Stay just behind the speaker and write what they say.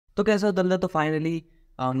तो कैसा बदला, तो फाइनली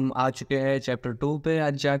हम आ चुके हैं चैप्टर 2 पे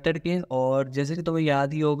अनचार्टेड के। और जैसे कि तुम्हें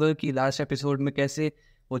याद ही होगा कि लास्ट एपिसोड में कैसे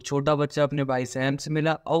वो छोटा बच्चा अपने भाई सैम से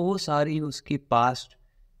मिला और वो सारी उसकी पास्ट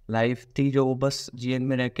लाइफ थी जो वो बस जेल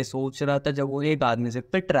में रह के सोच रहा था जब वो एक आदमी से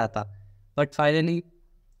पिट रहा था। बट फाइनली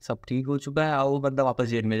सब ठीक हो चुका है और वो बंदा वापस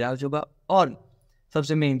जेल में जा चुका। और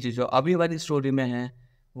सबसे मेन चीज़ जो अभी वाली स्टोरी में है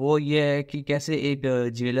वो ये है कि कैसे एक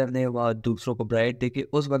जेलर ने वहाँ दूसरों को ब्राइट दे के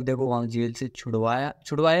उस बंदे को वहाँ जेल से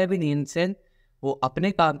छुड़वाया भी नहीं, इन वो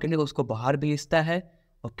अपने काम के लिए उसको बाहर भेजता है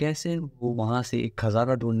और कैसे वो वहाँ से एक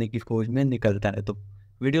खजाना ढूंढने की खोज में निकलता है। तो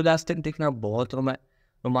वीडियो लास्ट तक देखना, बहुत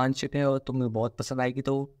रोमांचक है और तुम्हें बहुत पसंद आएगी।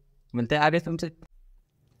 तो मिलते हैं आगे तुमसे।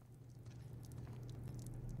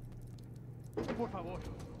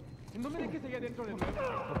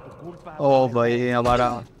 ओ भाई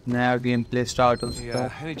हमारा नया गेम प्ले स्टार्ट हो चुका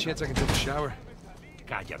है। Any chance I can take a shower?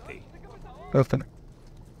 Cállate.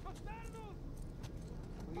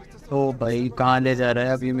 ओ भाई कहाँ ले जा रहा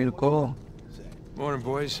है अभी मेरे को? Morning,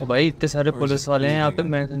 boys. ओ भाई इतने सारे पुलिस वाले हैं यहाँ पे,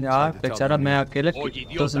 मैं यार बेचारा मैं अकेले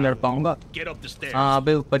तो से लड़ पाऊंगा? हाँ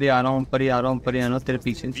अबे ऊपर ही आ रहा हूँ, ऊपर ही आ रहा हूँ तेरे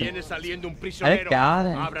पीछे से। अरे क्या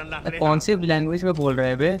है, कौन सी लैंग्वेज में बोल रहे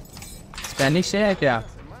हैं बे? स्पेनिश है क्या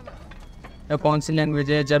या कौन सी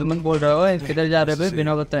लैंग्वेज है? जर्मन बोल रहे हो? किधर जा रहे हैं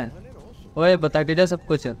बिना बताए? ओए बता के जा सब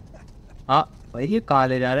कुछ। हाँ भाई ये कहाँ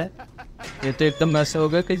ले जा रहा है? ये तो एकदम ऐसे हो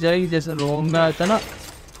गया कि जैसे रोम में आता ना।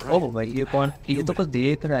 ओ भाई ये कौन, ये तो कुछ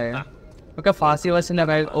देख रहा है तो क्या फांसी वासी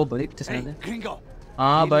लगाए? ओ भाई किसने?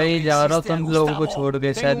 हाँ भाई जा रहा हूँ तुम लोगों को छोड़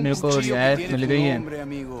के, शायद मेरे को रियायत मिल गई है।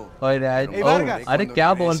 और रियायत? ओ अरे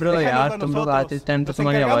क्या बोल रहे हो यार तुम लोग? आते टाइम तो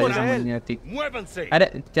तुम्हारी आवाज़ समझ नहीं आती। अरे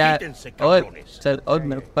क्या? और सर और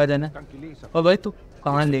मेरे को जाना। और भाई तू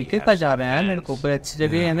कहाँ लेके कहाँ जा रहे हैं? मेरे को कोई अच्छी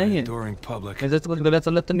जगह है ना ये? इधर तो कुछ गलत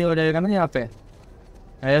सलत तो नहीं हो जाएगा ना यहाँ पे?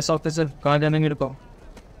 यस ऑफिसर कहाँ जाना है मेरे को?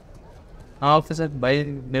 हाँ ऑफिसर भाई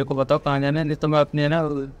मेरे को बताओ कहाँ जाना है, नहीं तो मैं अपने ना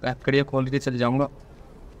कड़िया खोल के चल जाऊँगा।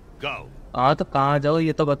 हाँ तो कहाँ जाओ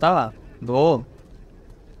ये तो बता दो।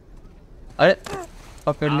 अरे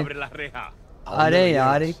पकड़ ले। अरे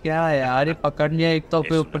यार ये क्या है यार, ये पकड़ लिया एक तो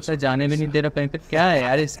ऊपर से जाने भी नहीं दे रहा कहीं पे। क्या है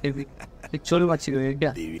यार इसके भी एक चोल मच्छी हुई है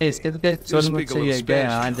क्या? इसके तो क्या चोल मच्छी है क्या?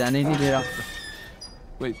 यहाँ जाने ही नहीं दे रहा।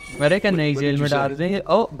 मेरे क्या नई जेल में डाल रहे हैं?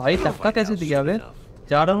 ओ भाई धक्का कैसे दिया बे?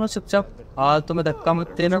 जा रहा हूँ चुपचाप। हाँ तो मैं धक्का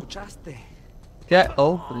मत देना। क्या?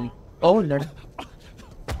 ओ लड़।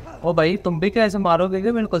 ओ भाई तुम भी क्या ऐसे मारोगे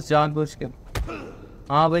क्या मेरे को जानबूझ के?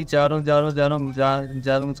 हाँ भाई जा रहा हूँ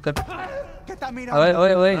मुझकर। ओए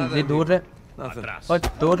ओए ओए ये दूर रहे और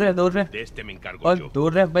दूर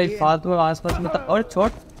रहे भाई, फालतू में आसपास में और छोड़,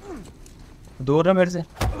 दूर रहे मेरे से,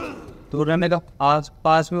 दूर रहने का। आस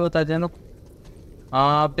पास में होता है ना।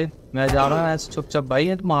 हाँ पे मैं जा रहा हूँ ऐसे चुपचाप। भाई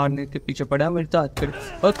ये तो मारने के पीछे पड़ा है मेरे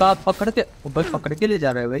साथ। और कहाँ पकड़ के ले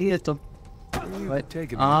जा रहा है भाई ये तो।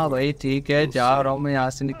 हाँ भाई ठीक है जा रहा हूँ मैं यहाँ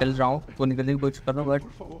से, निकल रहा हूँ। वो निकलने की कोशिश कर रहा हूँ बट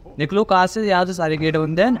निकलो कहाँ से? यहाँ तो सारे गेट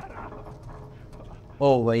बंद हैं ना।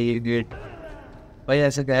 ओ भाई ये गेट भाई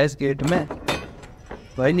ऐसे गया इस गेट में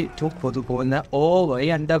भाई नहीं ठुक फोटो खोलना है। ओ भाई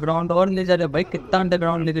अंडरग्राउंड और ले जा रहे भाई, कितना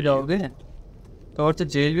अंडरग्राउंड लेके जाओगे? तो और तो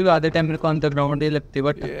जेल भी आधे टाइम मेरे को अंडरग्राउंड ही लगती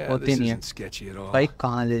बट होती नहीं है। भाई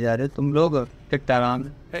कहाँ ले जा रहे हो तुम लोग? आराम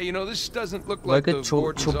भाई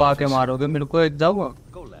छुपा के मारोगे मेरे को एकदम?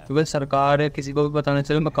 क्योंकि सरकार है किसी को भी बताना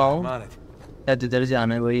चले मैं कहूँ शायद इधर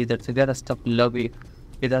जाना है भाई, इधर से क्या रास्ता खुला भी,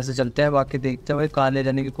 इधर से चलते हैं बाकी देखते हैं भाई कहाँ ले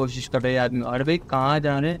जाने की कोशिश कर रहे हैं आदमी। अरे भाई कहाँ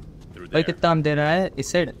जा रहे हैं भाई? कितना हम दे रहा है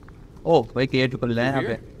इस साइड? ओ भाई गेट खुल रहा है यहाँ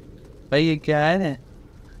पे। भाई ये क्या है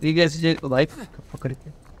ये कैसे भाई पकड़ के?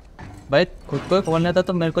 भाई खुद को खोलना था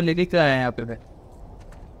तो मेरे को लेके क्या आया यहाँ पे?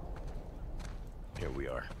 Here we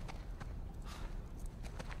are.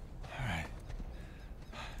 All right.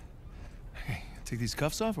 Hey, take these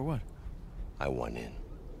cuffs off or what? I want in.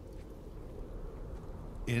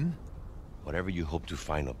 In? Whatever you hope to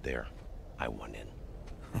find up there, I want in.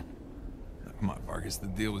 Come on, Vargas. The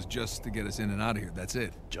deal was just to get us in and out of here. That's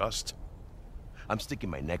it. Just? I'm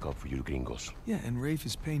sticking my neck out for you gringos. Yeah, and Rafe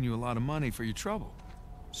is paying you a lot of money for your trouble.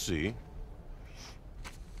 See?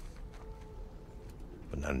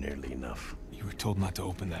 But not nearly enough. You were told not to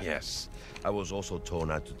open that. Yes. I was also told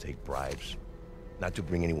not to take bribes, not to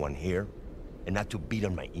bring anyone here, and not to beat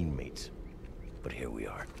on my inmates. But here we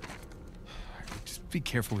are. Just be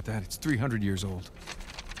careful with that. It's 300 years old.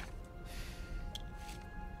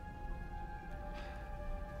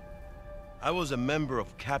 I was a member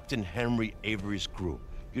of Captain Henry Avery's crew.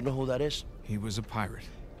 You know who that is? He was a pirate.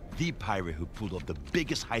 The pirate who pulled off the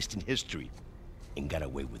biggest heist in history and got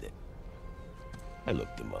away with it. I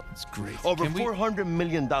looked him up. That's great. Over $400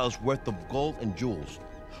 million worth of gold and jewels,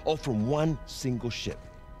 all from one single ship.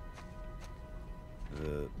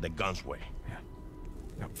 The Gunsway.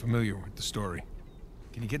 Yeah. I'm familiar with the story.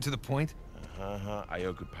 Can you get to the point? I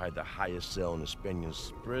occupied the highest cell in the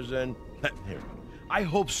Spaniards' prison. Here. I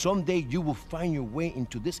hope someday you will find your way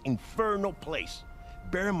into this infernal place,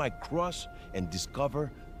 bear my cross, and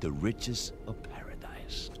discover the riches of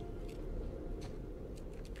paradise.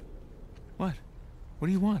 What? What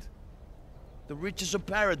do you want? The riches of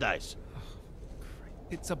paradise.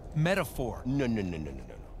 It's a metaphor. No.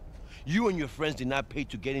 You and your friends did not pay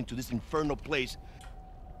to get into this infernal place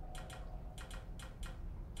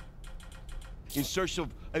in search of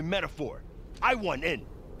a metaphor. I want in.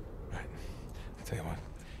 Right. I'll tell you what.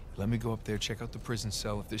 Let me go up there, check out the prison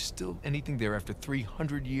cell. If there's still anything there after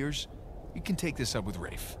 300 years, you can take this up with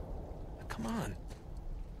Rafe. Come on.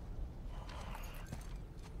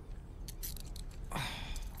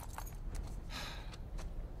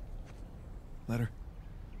 Letter.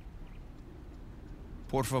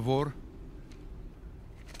 Por favor.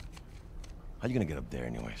 How you gonna get up there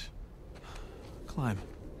anyways? Climb.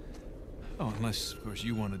 Oh, unless, of course,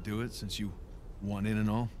 you want to do it, since you want in and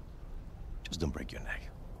all. Just don't break your neck.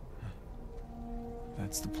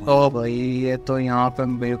 That's the plan. तो भाई ये तो यहाँ पे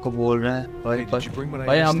मेरे को बोल रहे हैं भाई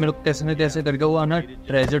भाई हम मेरे को कैसे न कैसे करके वो ना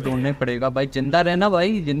ट्रेजर ढूंढने पड़ेगा भाई जिंदा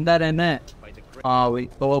रहना है हाँ भाई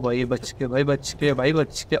ओ भाई बच के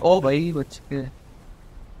ओ भाई बच के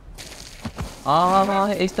हाँ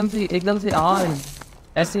एकदम से हाँ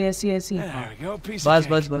ऐसे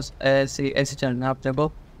बस ऐसे चलना है अपने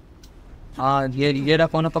को हाँ ये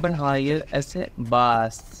रखो ना पकड़ हाँ ये ऐसे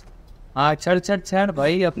बस हाँ चढ़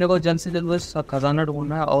भाई अपने को जल्द से जल्द बस खजाना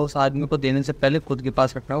ढूंढना है और उस आदमी को देने से पहले खुद के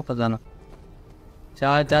पास रखना हो खजाना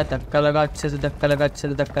चार धक्का लगा अच्छे से धक्का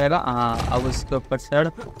लगा हाँ अब उसके ऊपर चढ़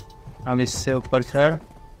अब इससे ऊपर चढ़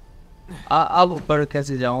अब ऊपर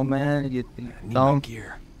कैसे जाऊँ मैं ये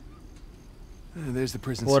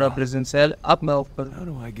पूरा प्रिजन सेल अब मैं ऊपर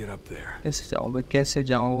कैसे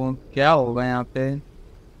जाऊँ क्या होगा यहाँ पे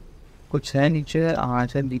कुछ है नीचे हाँ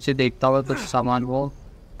से नीचे देखता हुआ कुछ सामान वो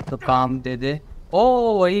तो काम दे दे ओ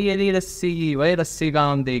वही ये रस्सी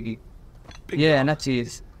काम देगी ये है ना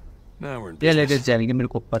चीज ये लेके जाएंगे मेरे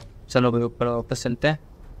को ऊपर चलो भाई ऊपर वापस चलते हैं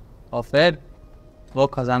और फिर वो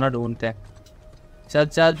खजाना ढूंढते हैं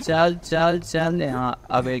चल हाँ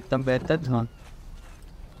अब एकदम बेहतर हाँ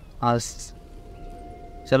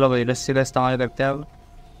चलो भाई रस्सी का इस्तेमाल करते हैं अब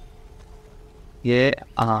ये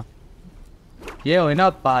हाँ ये हो ना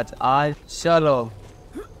बात आज चलो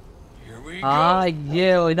हाँ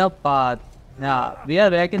ये हो ना बात we are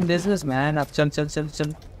back in this man अब चल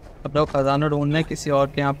अब लोग खजाना ढूंढने किसी और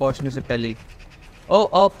के यहाँ पहुँचने से पहले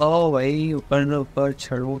ओ भाई ऊपर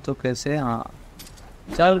चढ़ूँ तो कैसे हाँ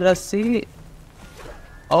चल रस्सी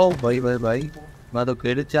ओ भाई मैं तो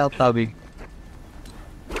गिर जाता अभी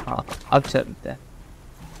हाँ अब चलते हैं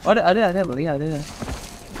अरे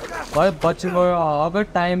भाई बच गया अगर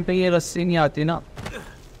टाइम पे ये रस्सी नहीं आती ना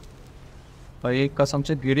भाई कसम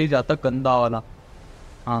से गिर ही जाता गंदा वाला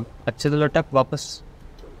हाँ अच्छे से लटक वापस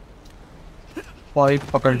भाई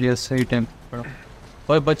पकड़ लिया सही टाइम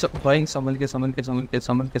भाई बच भाई संभल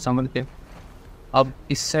के अब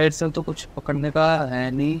इस साइड से तो कुछ पकड़ने का है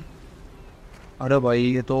नहीं अरे भाई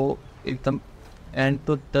ये तो एकदम एंड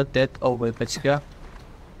टू द डेथ ओ भाई बच गया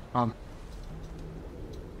हाँ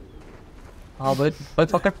भाई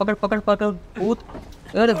पकड़ कूद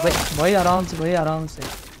अरे भाई आराम से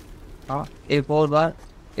हाँ एक और बार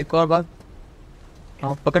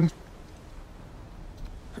हाँ पकड़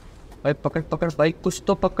भाई कुछ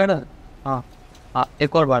तो पकड़ हाँ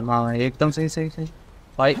एक और बार हाँ एकदम सही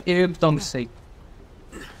भाई एकदम सही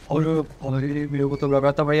और मेरे को तो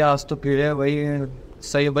लगा था भाई आज तो फिर है भाई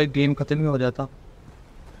सही भाई गेम खत्म ही हो जाता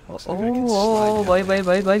ओ भाई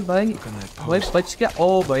बच गया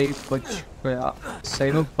ओ भाई बच गया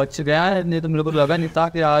सही में बच गया नहीं तो मेरे को लगा नहीं था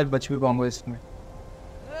कि आज बच भी पाऊंगा इसमें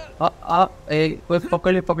कोई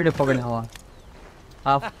पकड़े हवा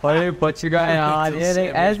आप पर बच गए यार ये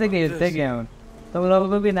ऐसे खेलते गेम तुम लोगों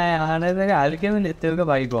को भी नया आने से हल्के में लेते हो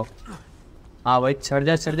भाई को हाँ भाई चढ़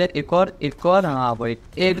जा एक और हाँ भाई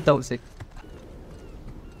एकदम से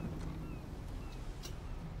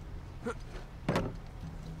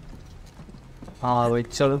हाँ भाई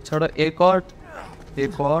चलो एक और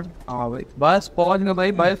हाँ भाई बस पहुंच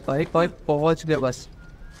गए भाई पहुंच गए बस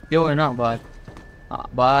ये हो ना बाहर हाँ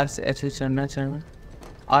बाहर से ऐसे चढ़ना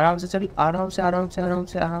आराम से चल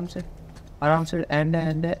आराम से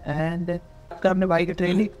एंड करने भाई की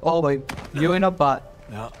ट्रेनिंग ओ भाई ये हो ना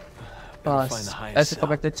बाहर बस ऐसे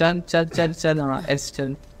पकड़ते चल हाँ ऐसे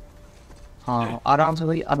चल हाँ आराम से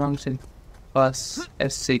भाई बस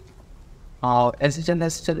ऐसे हाँ ऐसे चल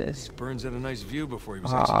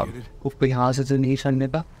हाँ ऊपर यहाँ से तो नहीं चढ़ने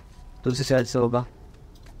का तो उसे ऐसे होगा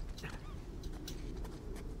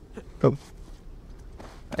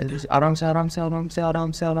आराम से आराम से आराम से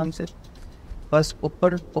आराम से आराम से। बस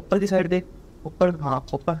ऊपर ऊपर की साइड देख, ऊपर, हाँ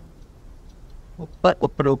ऊपर ऊपर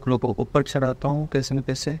ऊपर ऊपर ऊपर ऊपर चढ़ाता हूँ कैसे न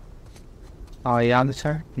कैसे। हाँ याद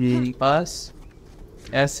चढ़, ये बस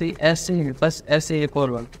ऐसे ऐसे, बस ऐसे एक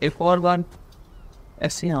और वन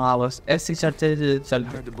ऐसे। हाँ बस ऐसे चढ़ते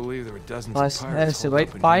चलते बस ऐसे भाई।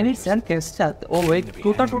 फाइनल सेल कैसे चलते? ओ भाई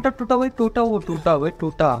टूटा टूटा टूटा भाई, टूटा वो टूटा भाई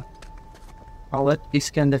टूटा। हाँ बस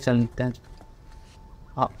इसके अंदर चलते हैं।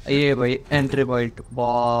 हाँ ये भाई एंट्री पॉइंट,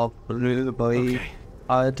 बाप रे भाई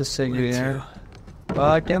आज तो सही है।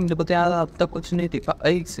 बट मुझे को तो यार अब तक कुछ नहीं दिखा।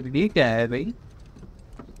 ये क्या है भाई?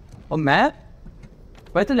 और मैप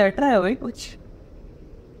भाई तो लेटर है भाई कुछ।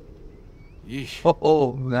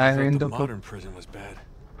 modern prison was bad.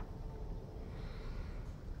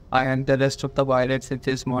 I and the rest of the pirates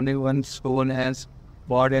this morning when someone has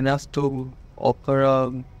bought enough to offer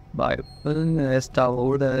a Bible as the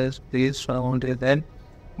orders please found it, then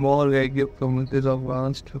more regular communities of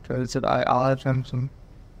ones to tell that I asked them some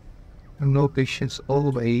no patience.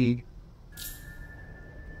 Oh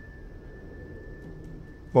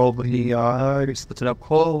भाई यार इस तरह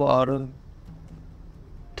रखो और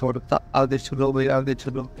थोड़ा सा आगे चलो भाई, आगे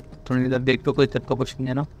चलो। थोड़ी देर देख तो कोई तक का कुछ नहीं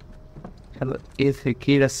है ना। चलो ये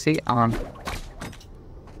फिकी रस्सी आन।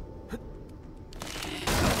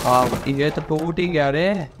 हाँ ये तो टूट ही गया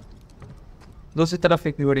रे। दूसरी तरफ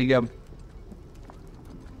फेंकनी पड़ेगी अब।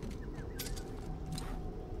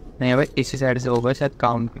 नहीं भाई इसी साइड से होगा शायद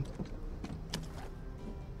काम की।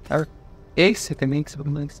 यार एक सेकंड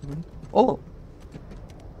ओ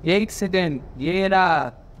एक सेकंड, ये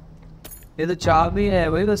रहा। ये तो चाबी है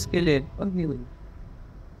भाई उसके लिए।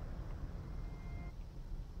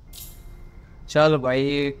 चल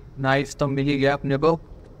भाई नाइस तो मिल ही गया अपने को।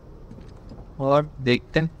 और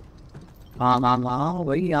देखते हैं। हाँ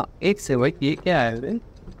भाई यहाँ एक से भाई ये क्या है भाई?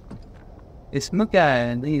 इसमें क्या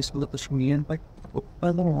है? नहीं इसमें तो कुछ नहीं है भाई।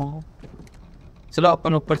 ऊपर तो चलो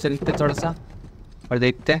अपन ऊपर चलते थोड़ा सा और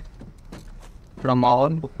देखते हैं थोड़ा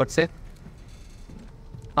माहौल ऊपर से।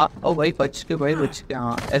 हाँ ओ भाई बच के भाई बच के।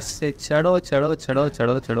 हाँ ऐसे चढ़ो चढ़ो चढ़ो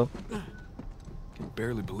चढ़ो चढ़ो।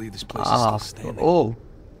 ओ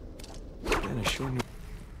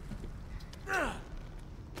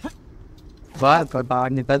बाहर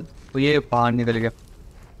निकल। ये बाहर निकल गया।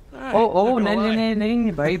 ओ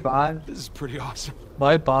नहीं भाई बाहर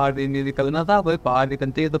भाई बाहर नहीं निकलना था भाई। बाहर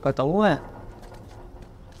निकलते ही तो खत्म हुआ है।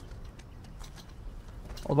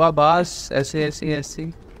 और बस ऐसे ऐसे ऐसे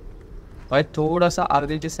भाई थोड़ा सा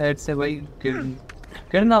आगे की साइड से भाई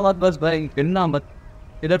गिरना मत बस भाई, गिरना मत।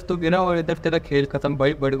 इधर तो गिरा और इधर तेरा खेल खत्म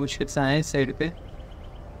भाई। बड़े मुश्किल से आए इस साइड पे।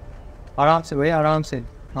 आराम से भाई आराम से।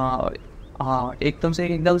 हाँ एकदम से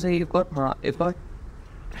एक और। हाँ एक और।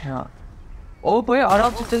 हाँ ओ भाई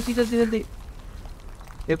आराम से जल्दी जल्दी जल्दी।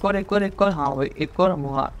 एक और। हाँ भाई एक और।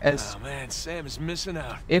 हाँ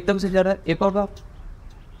एकदम से जा रहा है। एक और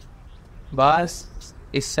बस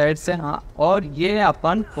इस साइड से। हाँ और ये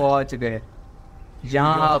अपन पहुंच गए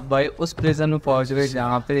जहाँ भाई उस प्रिजन में पहुंच गए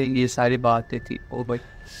जहाँ पे ये सारी बातें थी। ओ भाई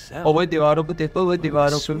दीवारों पे देखो भाई,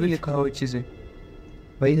 दीवारों पे भी लिखा हुआ चीजें।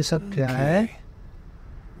 भाई ये सब क्या है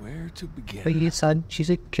भाई? ये सारी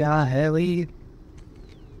चीजें क्या है भाई?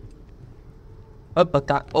 अब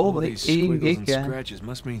बता। ओ भाई ये क्या है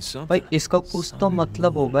भाई? इसका कुछ तो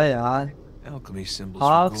मतलब होगा यार।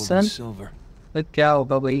 हाफ सन भाई क्या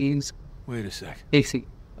होगा भाई? Wait a sec. एक सी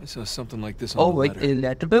I saw something like this on O the भाई letter.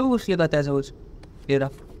 लेटर पे वो उसके कहता है ऐसा कुछ। ये रहा।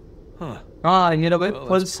 Huh. हाँ ये रहा भाई Well,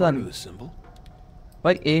 full that's part sun of the symbol.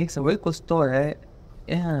 भाई। एक से भाई कुछ तो है।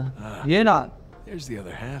 ये रहा There's the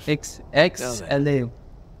other half. XLA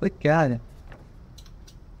भाई क्या है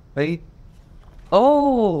भाई? ओ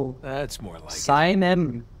That's more like it. Sign M।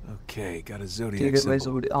 Okay, got a ठीक zodiac है भाई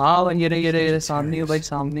symbol. हाँ ये रहे सामने है भाई,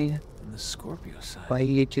 सामने है And the Scorpio sign. भाई।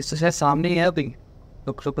 ये चीज़ तो शायद सामने ही है भाई।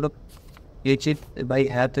 रुक ये चीज़ भाई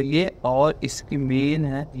है तो ये। और इसकी मेन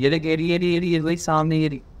है ये ये भाई सामने।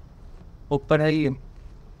 ये ऊपर है ये।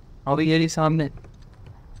 हाँ भाई ये सामने।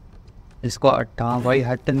 इसको हटा भाई,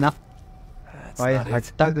 हटना भाई,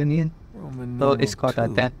 हटता क्यों नहीं है? तो इसको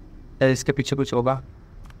हटाते हैं। इसके पीछे कुछ होगा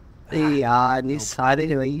यार। ये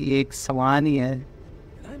सारे भाई एक समान ही है।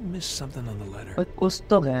 पर कुछ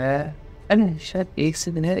तो है। अरे शायद एक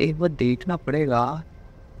से दिन है, एक बार देखना पड़ेगा।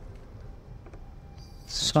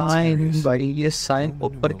 साइन भाई ये साइन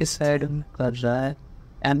ऊपर के साइड कर रहा है।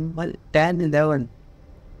 एनिमल 10 11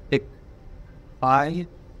 एक 5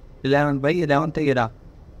 11 भाई 11 तो ये रहा।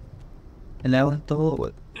 11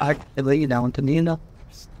 तो 8 भाई 11 तो नहीं ना।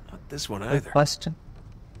 फर्स्ट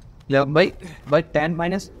भाई 10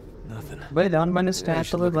 माइनस भाई 11 माइनस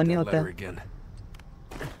 10 तो भाई 1 ही होता है।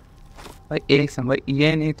 भाई एक समय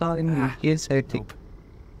ये नहीं था, ये सही थी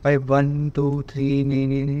भाई। 1 2 3 नहीं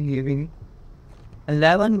नहीं नहीं ये भी नहीं।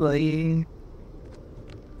 11 भाई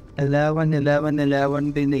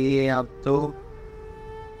 11 भी नहीं है आप तो।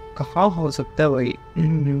 कहाँ हो सकता है भाई?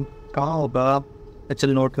 कहाँ होगा? चल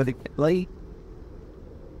नोट कर देखते भाई।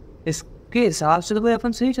 इसके हिसाब से तो भाई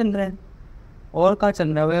अपन सही चल रहे हैं। और कहाँ चल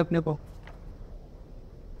रहा है भाई अपने को?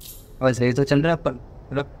 और सही तो चल रहा है अपन।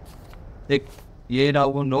 मतलब देख ये रहा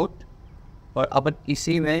वो नोट, और अपन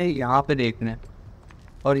इसी में यहाँ पे देखना है,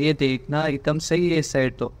 और ये देखना एकदम सही है इस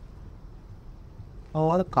साइड तो।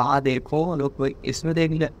 और कहाँ देखो लोग भाई, इसमें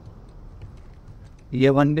देख ले। ये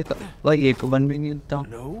 1 भी तो भाई, एक 1 भी नहीं होता।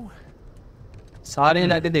 सारे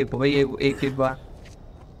लाके देखो भाई एक एक बार,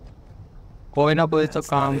 कोई ना कोई तो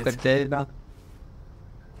काम कर जाएगा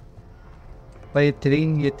भाई।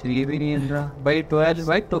 3 ये 3 भी नहीं मिल रहा भाई। 12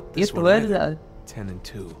 भाई तो ये 12 10 and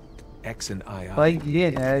 2. X and I. भाई ये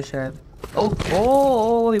है शायद। ओ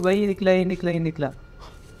भाई निकला ही निकला ही निकला।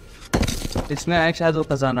 इसमें है शायद वो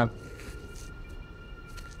खजाना।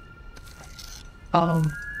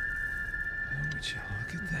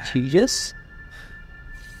 Jesus?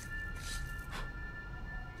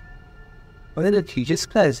 अरे तो Jesus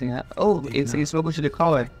का ऐसे है। ओह इसमें कुछ लिखा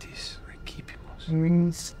हुआ है।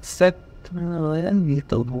 सेट ये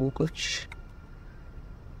तो वो कुछ।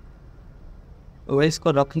 वही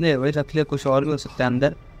इसको रख ले कुछ और भी हो सकता है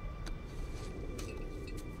अंदर।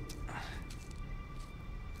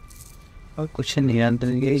 और कुछ नहीं है अंदर।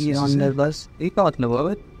 ये अंदर बस ये क्या मतलब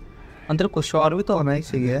है? अंदर कुछ और भी तो होना ही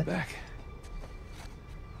चाहिए भाई।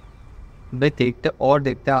 देखते और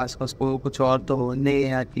देखते आसपास को कुछ और तो हो। नहीं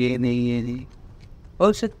यार ये नहीं और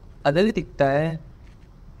उससे अदर ही दिखता है।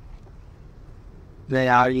 नहीं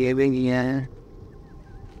यार ये भी नहीं है।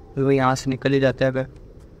 तो वो यहाँ से निकल ही जाते हैं अगर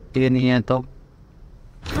ये नहीं है तो।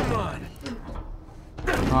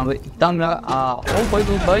 हाँ भाई एकदम ओ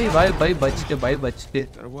भाई बचते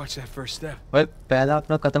भाई पहला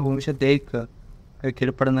अपना कदम हमेशा देख कर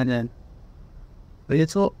गिर पड़ ना जाए। तो ये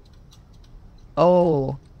तो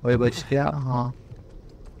ओ वही बच गया।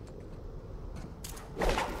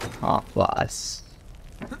 हाँ बस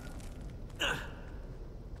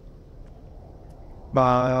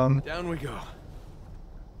Down we go.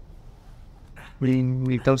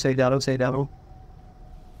 एकदम सही जा रहा हूँ।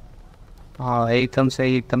 हाँ एकदम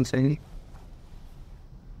सही।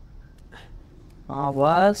 हाँ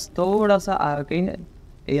बस थोड़ा सा आगे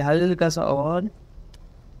ये हल्का सा और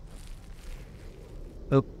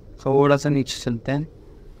तो थोड़ा सा नीचे चलते हैं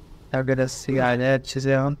अगर रस्सी आ जाए अच्छे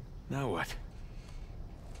से हम। Now what?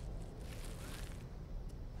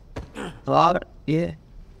 तो और ये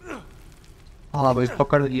हाँ भाई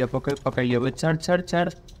पकड़ लिया भाई। चढ़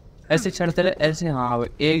ऐसे चढ़ते रहे ऐसे। हाँ भाई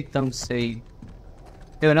एकदम सही।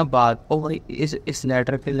 ये ना बात ओ भाई इस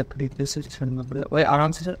लेटर पे लकड़ी पे से चढ़ना पड़ेगा भाई।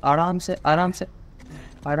 आराम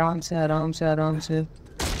से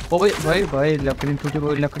ओ भाई लकड़ी टूटी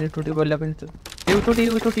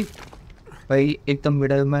भाई। एकदम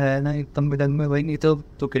मिडल में है ना, एकदम मिडल में भाई। नहीं तो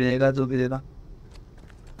गिरेगा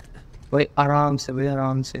भाई। आराम से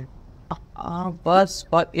बस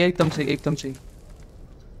एकदम सही।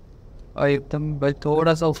 और एकदम भाई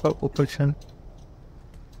थोड़ा सा ऊपर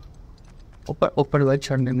भाई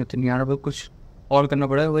चढ़ने में तो नहीं आ रहा भाई। कुछ और करना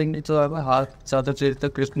पड़ेगा भाई। नहीं तो भाई हाथ ज़्यादा देर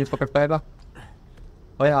तक ग्रिप नहीं पकड़ पाएगा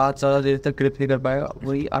भाई।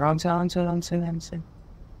 वही आराम से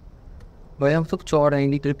भाई। हम तो चौड़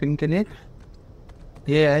आएंगे ग्रिपिंग के लिए।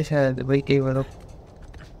 ये है शायद भाई एक बार।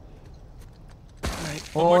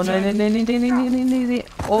 ओ नहीं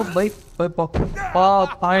ओ भाई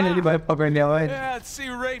फाइनली भाई पकड़ लिया भाई।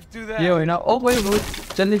 ये हो ना ओ भाई वो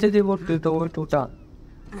जल्दी वो टूटा।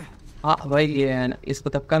 हाँ भाई ये है ना, इसको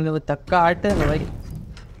तक्का हट है भाई।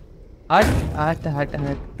 हट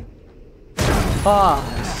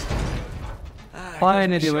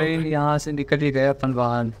फाइनली भाई यहाँ से निकल ही गए अपन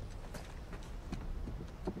बाहर।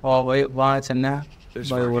 और भाई वहाँ चलना है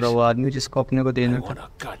भाई। वो आदमी जिसको अपने को देना था।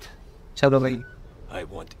 चलो भाई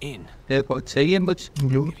देखो चाहिए कुछ।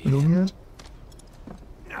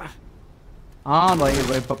 हाँ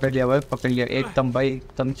भाई पकड़ लिया एकदम भाई।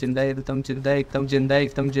 एकदम जिंदा है।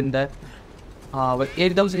 हाँ भाई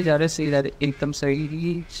एकदम सही जा रहे एकदम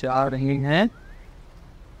सही जा रहे हैं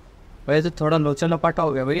भाई। तो थोड़ा लोचा लपाटा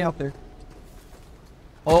हो गया भाई यहाँ पे।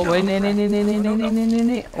 ओ भाई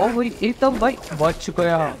नहीं ओ भाई एकदम भाई बच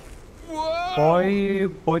गया।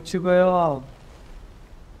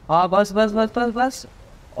 हाँ बस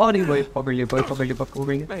और ही भाई पकड़ लिया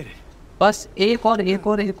बस एक और।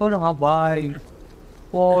 हाँ भाई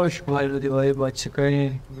ओश भाई बच गए।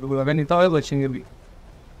 अगर नहीं तो बचेंगे भी।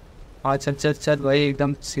 हाँ चल भाई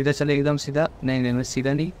एकदम सीधा चले। एकदम सीधा नहीं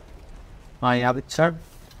सीधा नहीं हाँ यहाँ पे चढ़,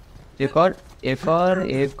 एक और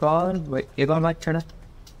बात चढ़।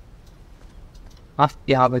 हाँ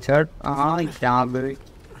यहाँ पे चढ़, हाँ यहाँ पे भी।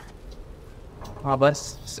 हाँ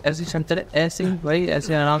बस ऐसे चढ़ चले, ऐसे ही भाई,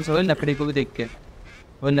 ऐसे आराम से। लकड़ी को भी देख के,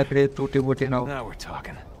 वो लकड़ी टूटी फूटी ना हो। Now we're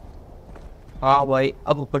talking. हाँ भाई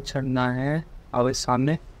अब ऊपर चढ़ना है। अब इस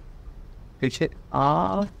सामने पीछे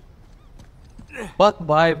बस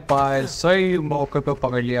बाय बाय, सही मौके पे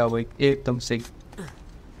पकड़ लिया भाई, एकदम सही।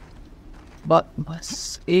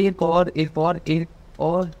 बस एक और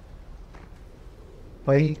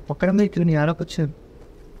भाई पकड़ में क्यों नहीं आ रहा कुछ?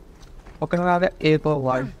 पकड़ में आ गया, एक और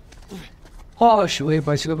भाई। होश भाई,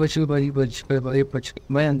 बच गए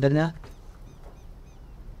भाई, अंदर ना।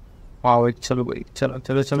 हाँ भाई चलो भाई, चलो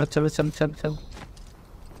चल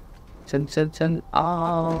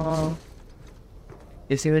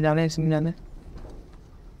इसी में जाना है,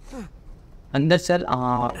 अंदर चल।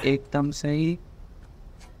 हाँ एकदम सही।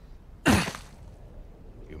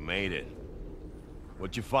 You made it.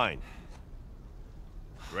 What'd you find?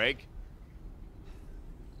 Greg?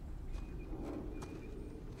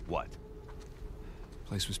 What?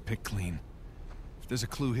 Place was picked clean. If there's a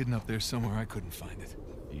clue hidden up there somewhere, I couldn't find it.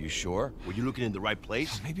 Are you sure? Were you looking in the right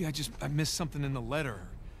place? Maybe I missed something in the letter.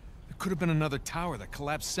 There could have been another tower that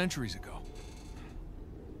collapsed centuries ago.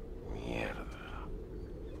 Mierda.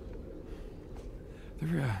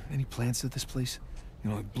 There any plans to this place? You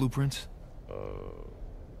know, like blueprints?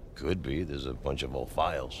 Could be. There's a bunch of old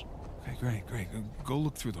files. Okay, great. Go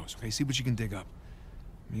look through those, okay? See what you can dig up.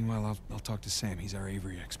 Meanwhile, I'll talk to Sam. He's our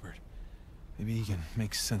Avery expert. Maybe he can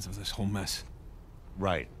make sense of this whole mess.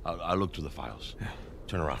 Right. I'll look through the files. Yeah.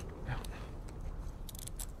 Turn around. Yeah.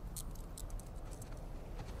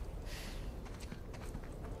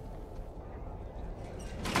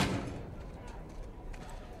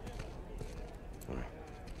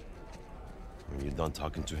 When you're done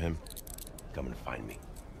talking to him, come and find me.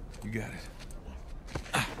 You got it.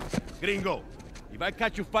 Gringo, if I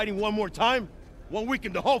catch you fighting one more time, 1 week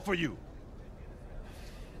in the hole for you.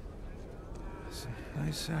 Some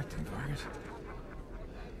nice acting, Vargas.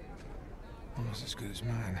 Almost as good as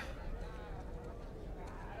mine.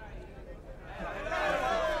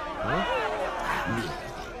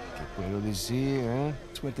 ¿Qué puedo decir, eh?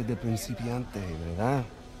 Suerte de principiante, ¿verdad?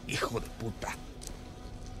 Hijo de puta.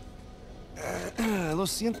 Lo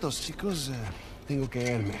siento, chicos. Tengo que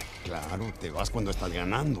irme. Claro, te vas cuando estás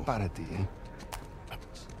ganando. Para ti, ¿eh?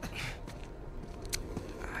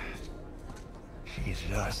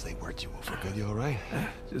 Jesus, they worked you over good. You all right?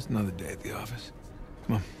 Just another day at the office.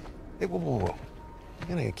 Come on. Hey, whoa. You're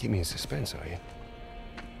gonna keep me in suspense, are you?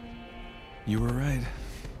 You were right.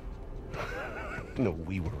 No,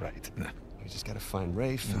 we were right. No. We just gotta find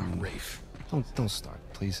Rafe. Rafe. Don't start,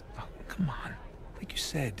 please. Oh, come on. Like you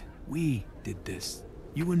said, we did this.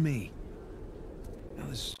 You and me. Now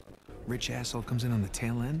this rich asshole comes in on the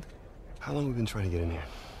tail end. How long have we been trying to get in here?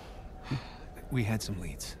 We had some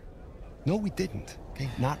leads. No, we didn't. Okay,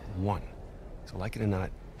 not one. So like it or not,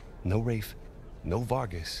 no Rafe, no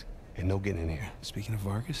Vargas, and no getting in here. Speaking of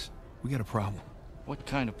Vargas, we got a problem. What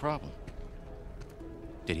kind of problem?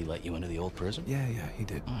 Did he let you into the old prison? Yeah, he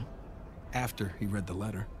did. After he read the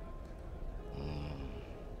letter.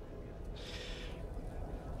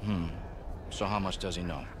 So how much does he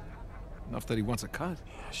know? Enough that he wants a cut.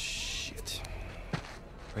 Shit.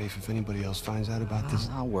 Rafe, if anybody else finds out about this...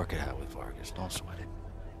 I'll work it out with Vargas. Don't sweat it.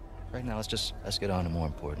 Right now, let's get on to more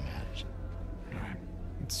important matters. All right.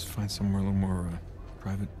 Let's find somewhere a little more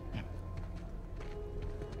private. Yeah.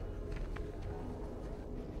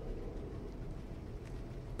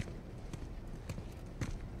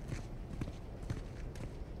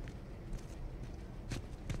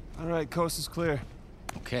 All right, coast is clear.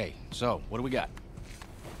 Okay, so what do we got?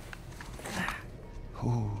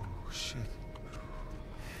 Oh, shit.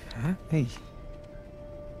 Huh? Hey,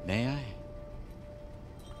 May I?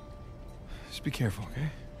 just be careful, okay?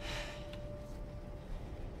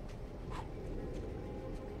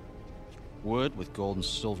 Wood with gold and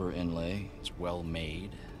silver inlay. It's well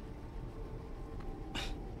made.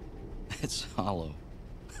 It's hollow.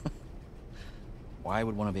 Why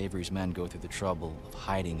would one of Avery's men go through the trouble of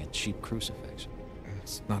hiding a cheap crucifix?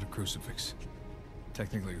 It's not a crucifix.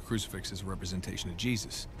 Technically, a crucifix is a representation of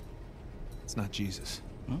Jesus. It's not Jesus.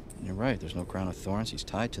 Well, you're right. There's no crown of thorns. He's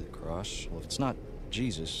tied to the cross. Well, if it's not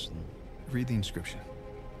Jesus, then... Read the inscription.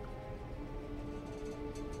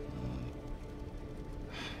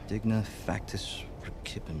 Digna factus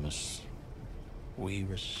recipimus. We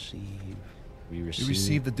receive... We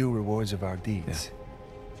receive the due rewards of our deeds.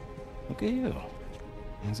 Look at you.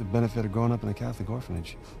 It's a benefit of growing up in a Catholic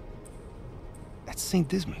orphanage. That's St.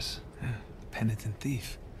 Dismas. Yeah, the penitent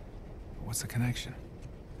thief. What's the connection?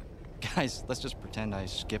 Guys, let's just pretend I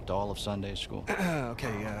skipped all of Sunday school.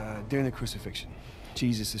 Okay, during the crucifixion,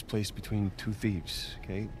 Jesus is placed between two thieves,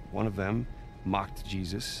 okay? One of them mocked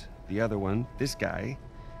Jesus. The other one, this guy,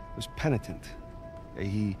 was penitent.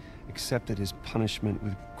 He accepted his punishment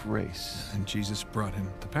with grace. And Jesus brought him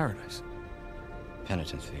to paradise.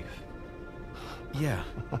 Penitent thief. Yeah.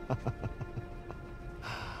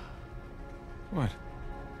 What?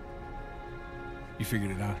 You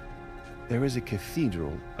figured it out? There is a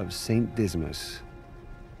cathedral of 𝕕𝕤𝕚𝕚𝕚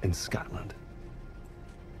in Scotland.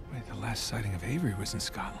 Wait, the last sighting of Avery was in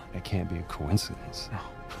Scotland. It can't be a coincidence. No.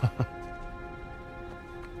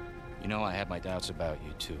 You know, I had my doubts about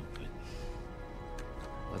you too, but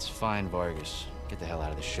let's find Vargas. Get the hell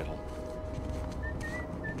out of this shithole.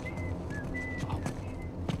 Oh.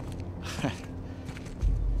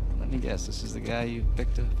 Let me guess, this is the guy you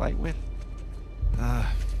picked a fight with?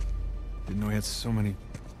 Didn't know he had so many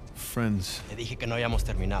friends. Te dije que no habíamos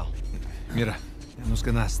terminado. Mira, ya nos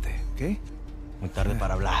ganaste, ¿ok? Muy tarde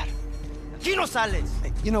para hablar. ¡Aquí no sales!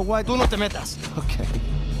 Hey, you know what? Tú no te metas. Okay.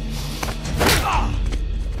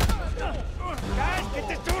 Guys, get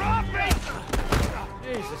this dude off me!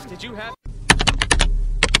 Jesus, did you have...